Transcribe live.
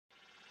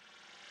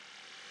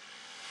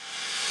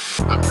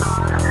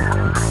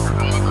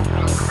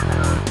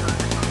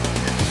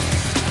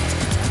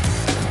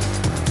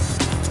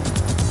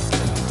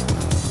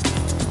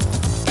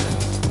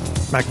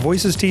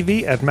MacVoices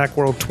TV at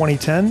Macworld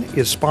 2010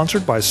 is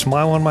sponsored by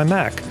Smile on My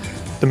Mac,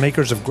 the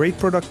makers of great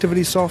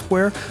productivity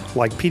software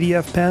like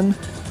PDF Pen,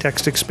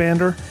 Text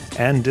Expander,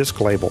 and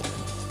Disk Label.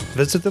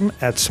 Visit them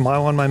at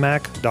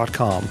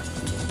smileonmymac.com.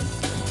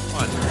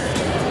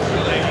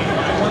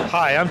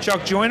 Hi, I'm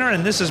Chuck Joyner,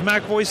 and this is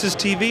MacVoices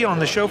TV on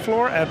the show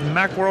floor at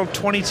Macworld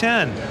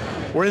 2010.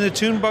 We're in the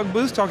Tunebug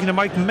booth talking to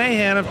Mike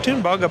Mahan of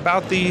Tunebug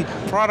about the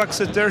products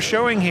that they're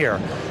showing here.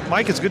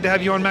 Mike, it's good to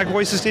have you on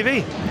MacVoices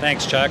TV.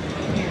 Thanks, Chuck.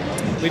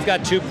 We've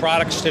got two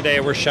products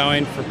today we're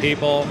showing for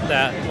people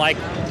that like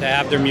to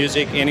have their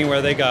music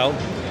anywhere they go.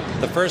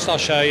 The first I'll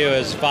show you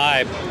is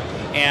Vibe,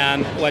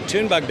 and what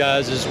Tunebug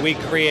does is we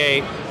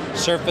create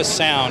surface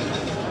sound,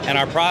 and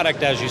our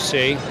product, as you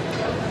see,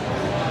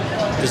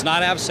 does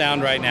not have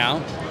sound right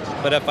now,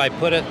 but if I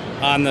put it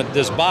on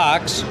this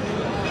box,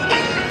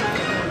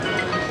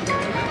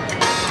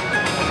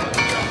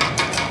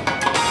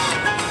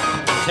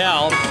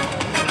 tell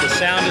the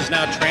sound is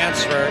now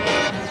transferred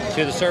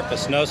to the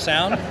surface. No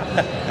sound?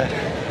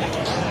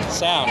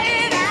 Sound.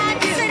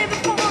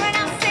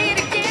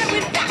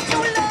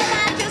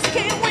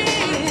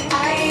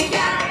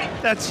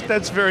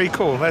 That's very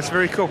cool. That's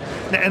very cool.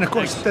 And of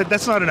course,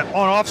 that's not an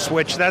on-off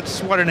switch.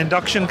 That's what, an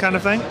induction kind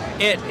of thing?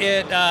 It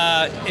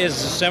is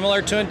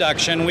similar to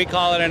induction. We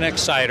call it an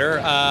exciter.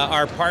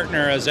 Our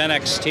partner is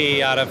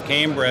NXT out of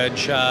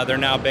Cambridge. They're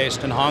now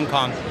based in Hong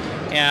Kong.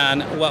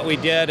 And what we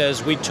did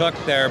is we took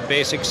their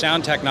basic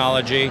sound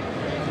technology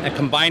and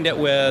combined it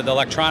with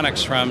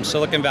electronics from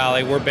Silicon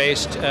Valley. We're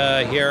based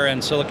here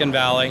in Silicon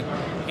Valley,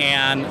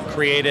 and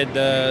created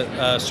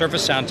the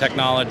surface sound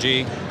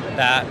technology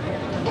that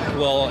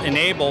will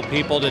enable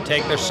people to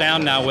take their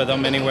sound now with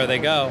them anywhere they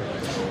go.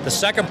 The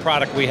second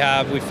product we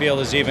have, we feel,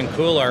 is even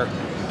cooler,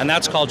 and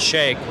that's called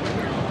Shake.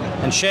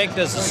 And Shake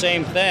does the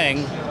same thing.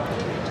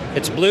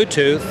 It's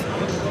Bluetooth,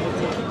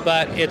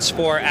 but it's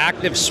for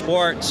active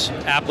sports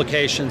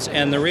applications.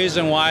 And the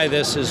reason why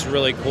this is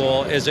really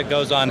cool is it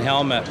goes on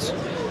helmets.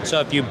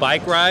 So if you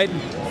bike ride,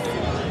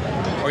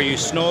 or you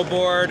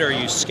snowboard, or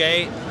you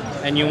skate,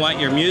 and you want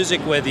your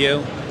music with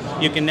you,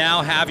 you can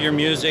now have your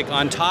music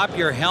on top of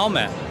your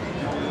helmet,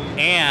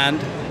 and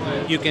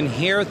you can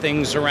hear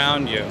things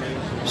around you.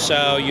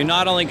 So you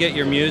not only get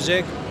your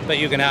music, but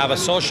you can have a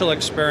social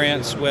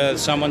experience with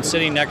someone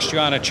sitting next to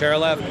you on a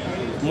chairlift.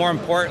 More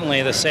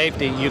importantly, the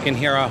safety. You can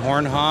hear a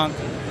horn honk,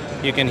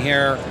 you can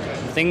hear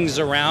things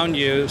around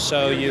you,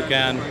 so you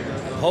can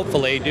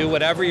hopefully do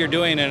whatever you're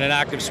doing in an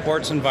active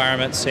sports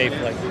environment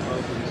safely.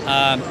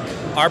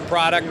 Our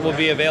product will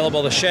be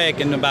available to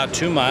Shake in about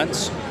 2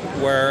 months.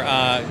 We're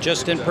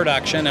just in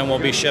production, and we'll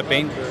be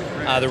shipping.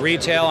 The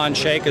retail on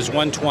Shake is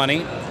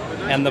 $120,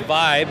 and the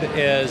Vibe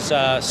is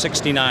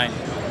 $69.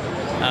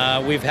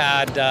 We've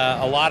had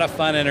a lot of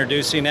fun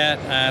introducing it,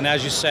 and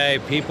as you say,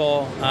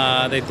 people,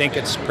 they think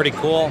it's pretty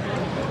cool.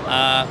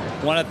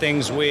 One of the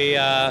things we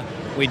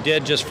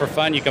did just for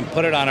fun, you can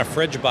put it on a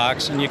fridge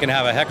box, and you can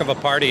have a heck of a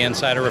party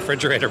inside a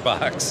refrigerator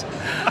box.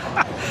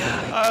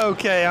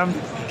 Okay, I'm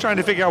trying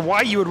to figure out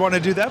why you would want to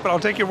do that, but I'll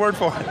take your word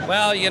for it.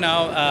 Well,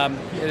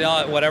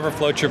 whatever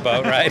floats your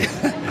boat, right?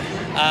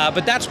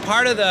 But that's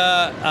part of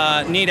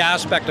the neat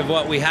aspect of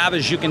what we have,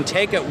 is you can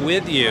take it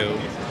with you.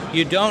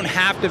 You don't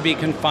have to be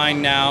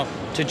confined now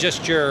to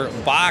just your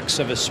box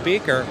of a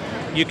speaker.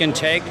 You can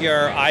take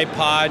your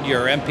iPod,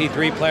 your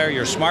MP3 player,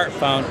 your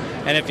smartphone,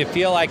 and if you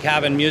feel like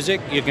having music,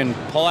 you can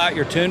pull out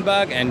your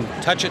Tunebug and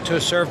touch it to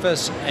a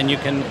surface, and you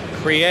can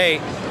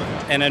create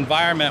an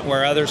environment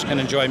where others can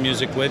enjoy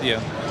music with you.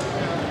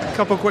 A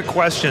couple quick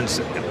questions.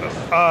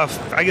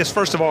 I guess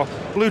first of all,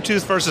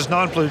 Bluetooth versus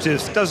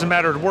non-Bluetooth, doesn't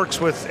matter. It works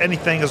with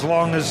anything as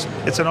long as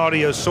it's an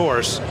audio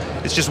source.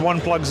 It's just one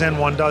plugs in,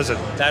 one doesn't.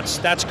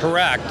 That's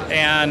correct.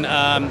 And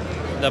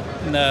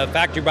the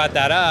fact you brought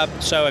that up,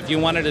 so if you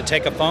wanted to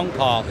take a phone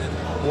call,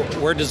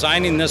 we're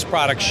designing this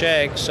product,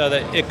 Shake, so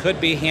that it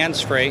could be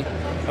hands-free.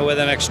 With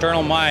an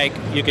external mic,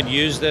 you could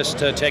use this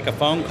to take a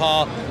phone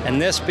call, and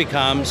this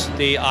becomes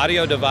the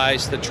audio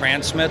device that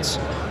transmits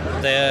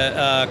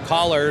the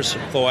caller's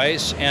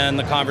voice and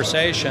the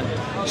conversation.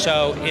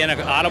 So in an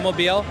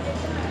automobile,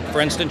 for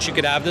instance, you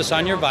could have this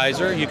on your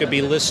visor, you could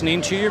be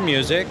listening to your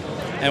music,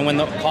 and when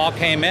the call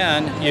came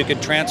in, you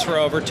could transfer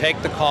over, take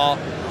the call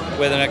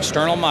with an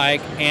external mic,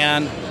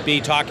 and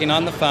be talking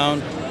on the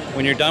phone.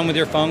 When you're done with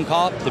your phone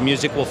call, the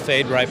music will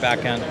fade right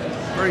back in.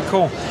 Very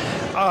cool.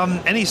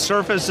 Any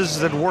surfaces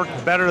that work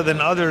better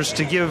than others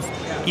to give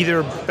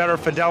either better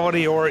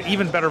fidelity or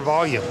even better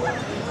volume?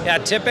 Yeah,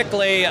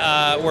 typically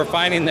we're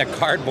finding that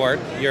cardboard,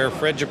 your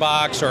fridge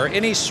box, or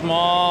any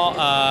small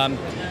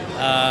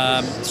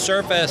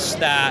surface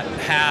that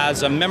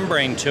has a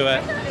membrane to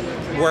it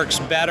works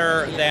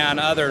better than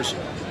others.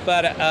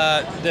 But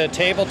the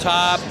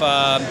tabletop,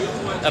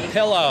 a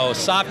pillow,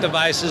 soft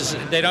devices,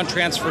 they don't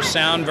transfer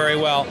sound very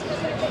well.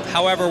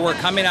 However, we're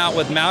coming out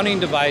with mounting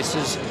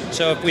devices,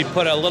 so if we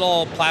put a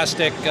little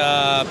plastic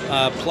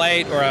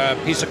plate or a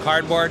piece of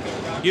cardboard,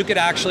 you could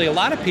actually, a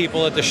lot of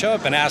people at the show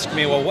have been asking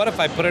me, well, what if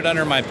I put it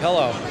under my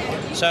pillow?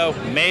 So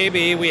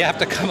maybe we have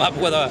to come up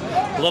with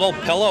a little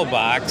pillow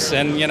box,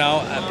 and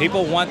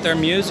people want their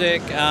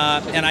music,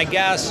 and I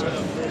guess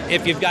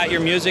if you've got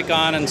your music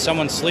on and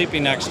someone's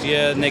sleeping next to you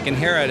and they can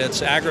hear it,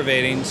 it's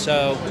aggravating.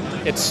 So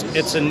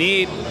it's a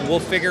need. We'll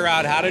figure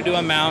out how to do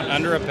a mount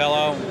under a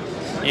pillow.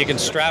 You can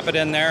strap it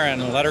in there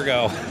and let her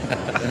go.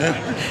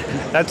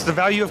 That's the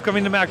value of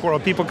coming to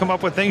Macworld. People come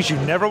up with things you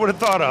never would have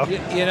thought of.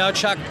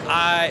 Chuck,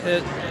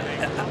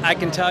 I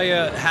can tell you,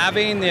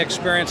 having the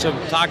experience of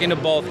talking to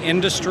both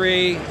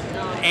industry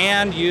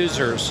and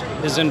users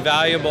is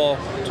invaluable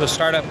to a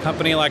startup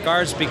company like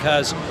ours,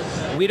 because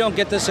we don't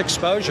get this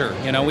exposure.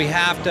 We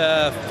have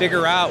to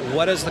figure out,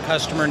 what does the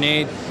customer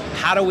need?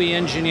 How do we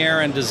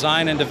engineer and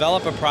design and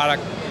develop a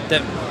product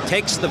that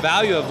takes the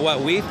value of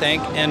what we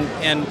think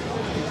and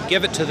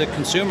give it to the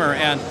consumer?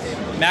 And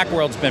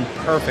Macworld's been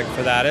perfect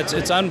for that.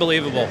 It's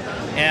unbelievable.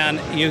 And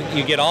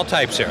you get all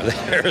types here.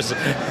 There's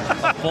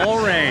a full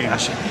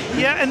range.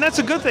 Yeah, and that's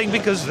a good thing,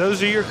 because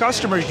those are your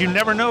customers. You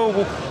never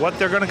know what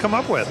they're going to come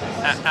up with.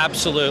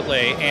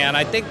 Absolutely. And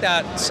I think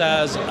that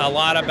says a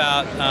lot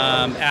about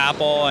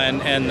Apple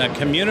and the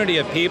community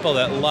of people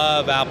that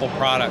love Apple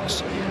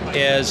products,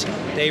 is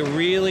they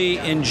really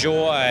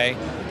enjoy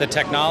the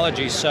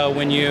technology. So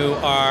when you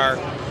are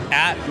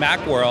at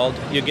Macworld,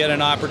 you get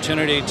an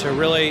opportunity to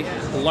really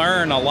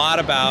learn a lot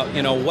about,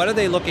 what are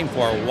they looking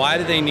for? Why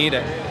do they need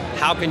it?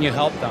 How can you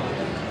help them?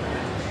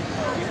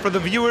 For the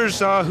viewers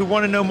who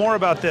want to know more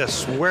about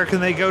this, where can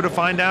they go to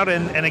find out?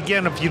 And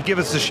again, if you'd give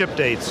us the ship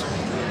dates.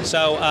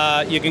 So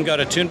you can go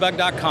to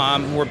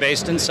tunebug.com. We're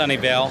based in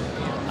Sunnyvale.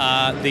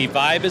 The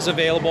Vibe is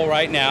available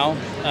right now.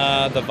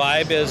 The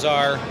Vibe is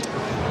our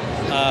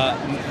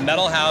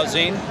metal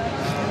housing,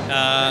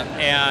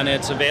 and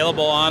it's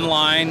available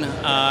online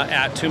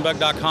at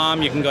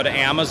tunebug.com. You can go to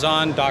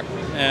Amazon,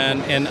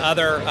 and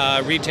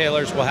other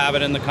retailers will have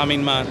it in the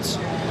coming months.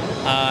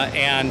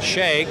 And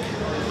Shake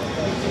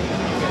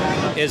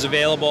is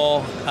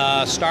available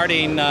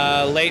starting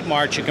late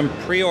March. You can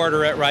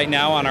pre-order it right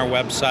now on our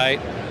website,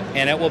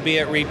 and it will be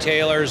at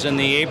retailers in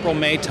the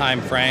April-May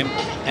timeframe.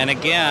 And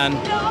again,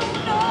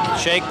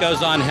 Shake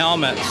goes on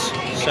helmets.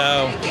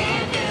 So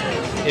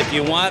if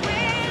you want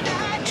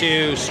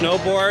to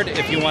snowboard,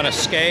 if you want to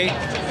skate,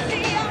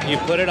 you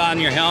put it on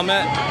your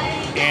helmet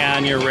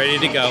and you're ready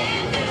to go.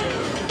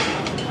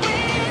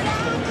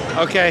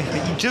 Okay,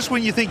 just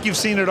when you think you've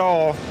seen it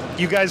all,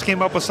 you guys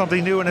came up with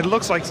something new, and it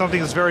looks like something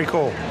that's very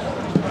cool.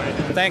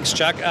 Thanks,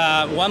 Chuck.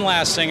 One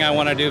last thing I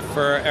want to do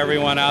for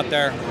everyone out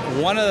there.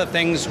 One of the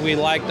things we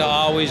like to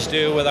always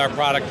do with our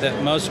product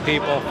that most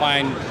people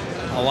find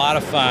a lot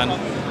of fun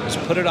is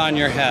put it on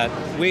your head.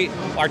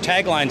 Our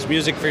tagline's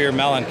music for your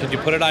melon. Could you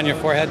put it on your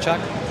forehead, Chuck?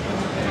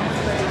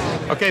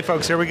 Okay,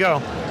 folks, here we go.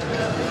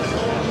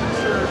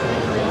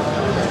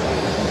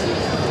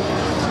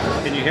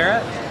 Can you hear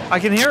it? I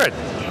can hear it.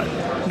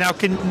 Now,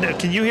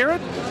 can you hear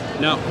it?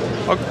 No.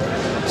 Okay.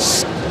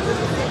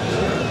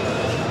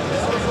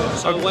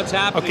 So what's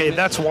happening? Okay,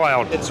 that's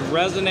wild. It's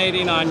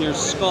resonating on your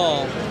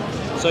skull.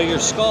 So your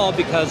skull,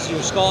 because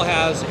your skull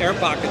has air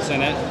pockets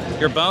in it,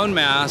 your bone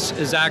mass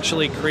is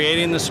actually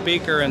creating the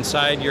speaker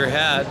inside your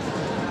head.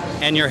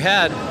 And your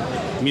head,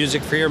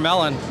 music for your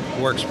melon,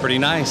 works pretty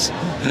nice.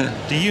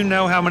 Do you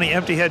know how many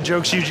empty head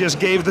jokes you just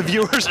gave the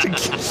viewers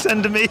to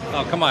send to me?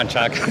 Oh, come on,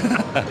 Chuck.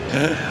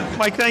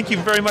 Mike, thank you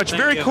very much.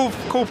 Thank very you.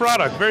 cool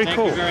product. Very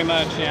cool. Thank you very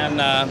much,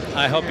 and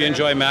I hope you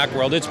enjoy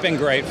Macworld. It's been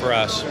great for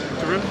us.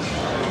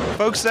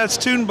 Folks, that's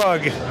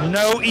Tunebug.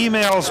 No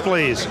emails,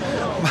 please.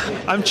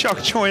 I'm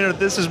Chuck Joyner.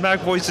 This is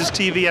MacVoices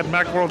TV at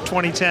Macworld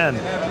 2010.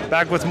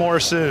 Back with more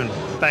soon.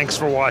 Thanks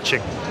for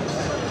watching.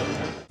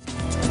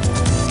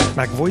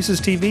 MacVoices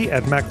TV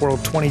at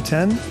Macworld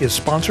 2010 is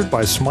sponsored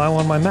by Smile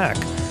on My Mac,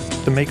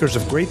 the makers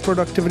of great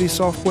productivity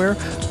software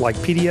like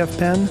PDF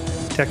Pen,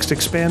 Text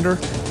Expander,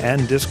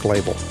 and Disk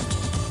Label.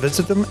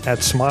 Visit them at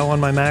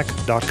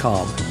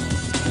smileonmymac.com.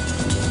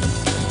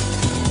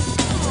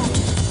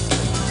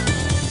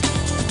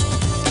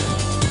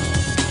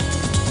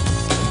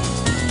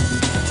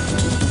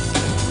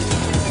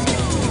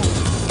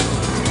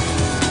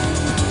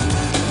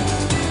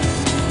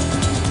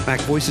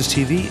 MacVoices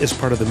TV is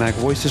part of the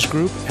MacVoices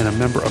Group and a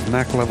member of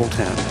Mac Level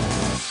 10.